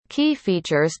Key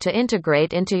features to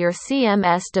integrate into your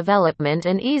CMS development.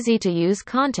 An easy-to-use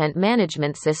content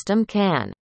management system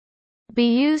can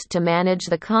be used to manage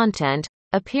the content,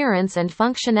 appearance and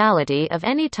functionality of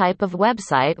any type of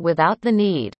website without the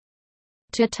need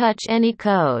to touch any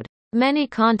code. Many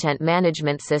content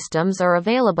management systems are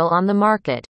available on the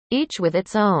market, each with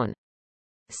its own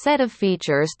set of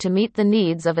features to meet the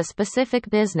needs of a specific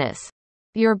business.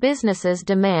 Your business's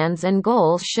demands and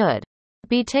goals should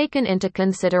be taken into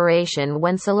consideration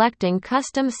when selecting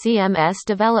custom CMS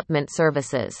development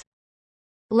services.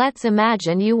 Let's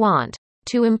imagine you want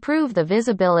to improve the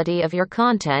visibility of your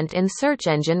content in search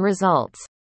engine results.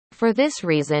 For this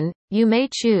reason, you may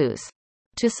choose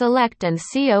to select an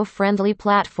SEO-friendly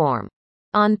platform.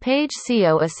 On-page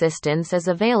SEO assistance is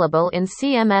available in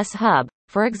CMS Hub,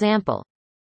 for example,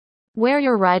 where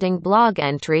you're writing blog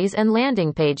entries and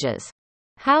landing pages.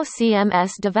 How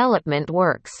CMS development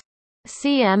works.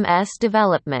 CMS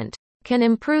development can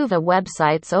improve a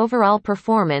website's overall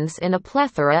performance in a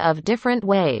plethora of different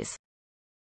ways.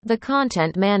 The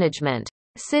content management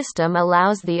system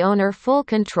allows the owner full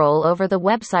control over the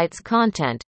website's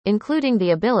content, including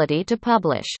the ability to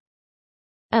publish,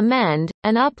 amend,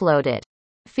 and upload it.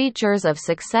 Features of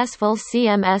successful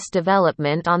CMS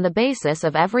development on the basis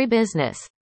of every business.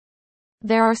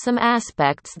 There are some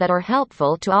aspects that are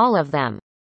helpful to all of them.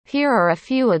 Here are a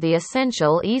few of the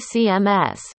essential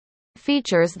eCMS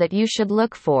features that you should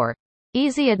look for.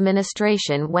 Easy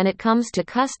administration when it comes to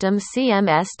custom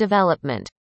CMS development.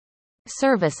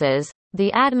 Services.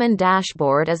 The admin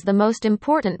dashboard is the most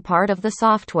important part of the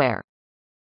software.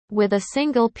 With a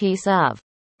single piece of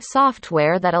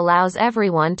software that allows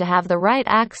everyone to have the right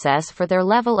access for their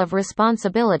level of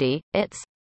responsibility, it's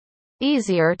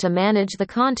easier to manage the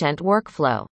content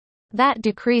workflow. That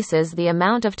decreases the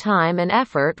amount of time and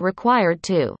effort required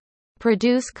to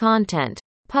produce content.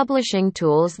 Publishing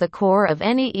tools. The core of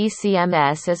any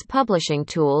eCMS is publishing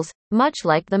tools, much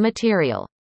like the material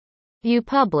you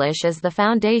publish is the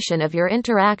foundation of your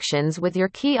interactions with your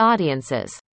key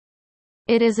audiences.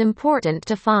 It is important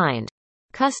to find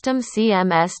custom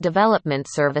CMS development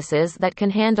services that can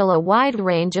handle a wide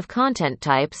range of content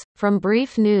types, from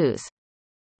brief news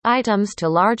items to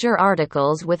larger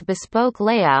articles with bespoke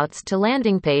layouts to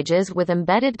landing pages with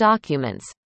embedded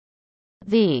documents.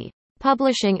 The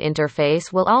publishing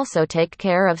interface will also take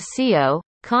care of SEO,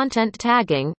 content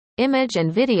tagging, image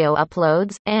and video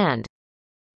uploads, and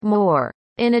more.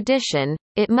 In addition,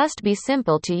 it must be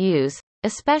simple to use,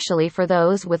 especially for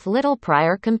those with little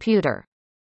prior computer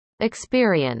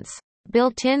experience.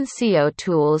 Built-in SEO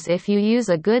tools. If you use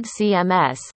a good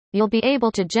CMS, you'll be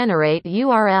able to generate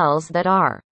URLs that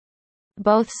are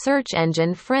both search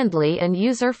engine friendly and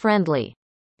user friendly.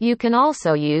 You can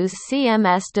also use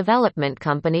CMS Development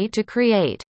Company to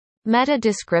create meta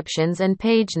descriptions and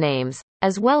page names,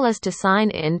 as well as to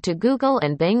sign in to Google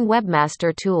and Bing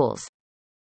Webmaster Tools.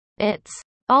 It's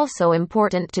also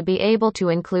important to be able to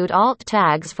include alt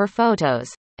tags for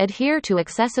photos, adhere to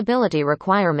accessibility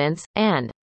requirements,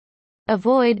 and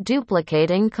avoid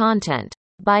duplicating content.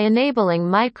 By enabling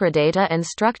microdata and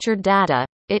structured data,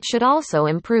 it should also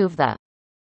improve the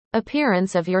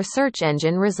appearance of your search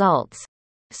engine results.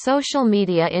 Social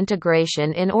media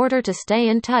integration. In order to stay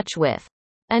in touch with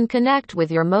and connect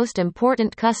with your most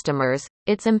important customers,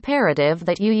 it's imperative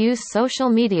that you use social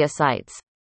media sites.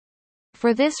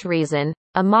 For this reason,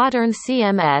 a modern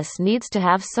CMS needs to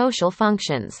have social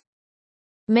functions,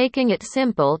 making it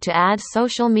simple to add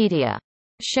social media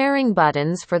sharing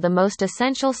buttons for the most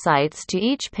essential sites to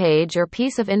each page or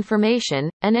piece of information,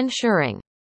 and ensuring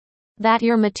that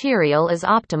your material is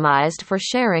optimized for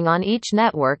sharing on each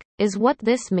network, is what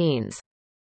this means.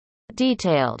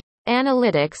 Detailed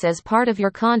analytics. As part of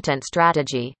your content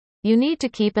strategy, you need to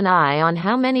keep an eye on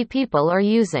how many people are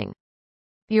using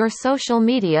your social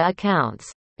media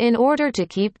accounts. In order to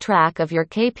keep track of your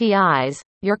KPIs,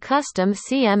 your custom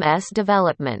CMS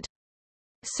development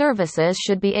services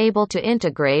should be able to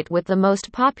integrate with the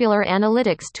most popular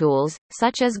analytics tools,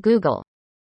 such as Google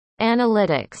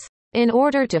Analytics. In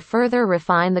order to further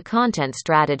refine the content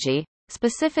strategy,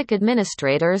 specific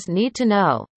administrators need to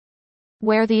know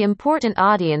where the important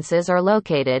audiences are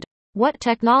located, what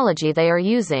technology they are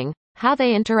using, how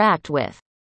they interact with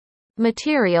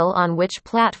material on which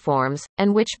platforms,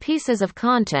 and which pieces of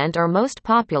content are most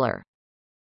popular.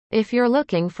 If you're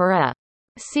looking for a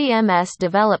CMS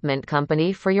development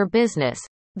company for your business,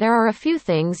 there are a few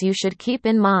things you should keep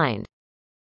in mind.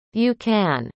 You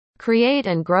can create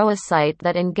and grow a site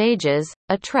that engages,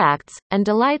 attracts, and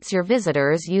delights your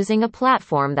visitors using a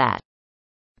platform that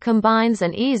combines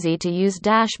an easy-to-use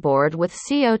dashboard with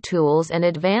SEO tools and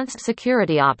advanced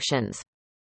security options.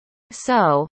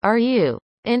 So, are you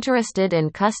interested in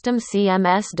custom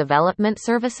CMS development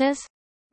services?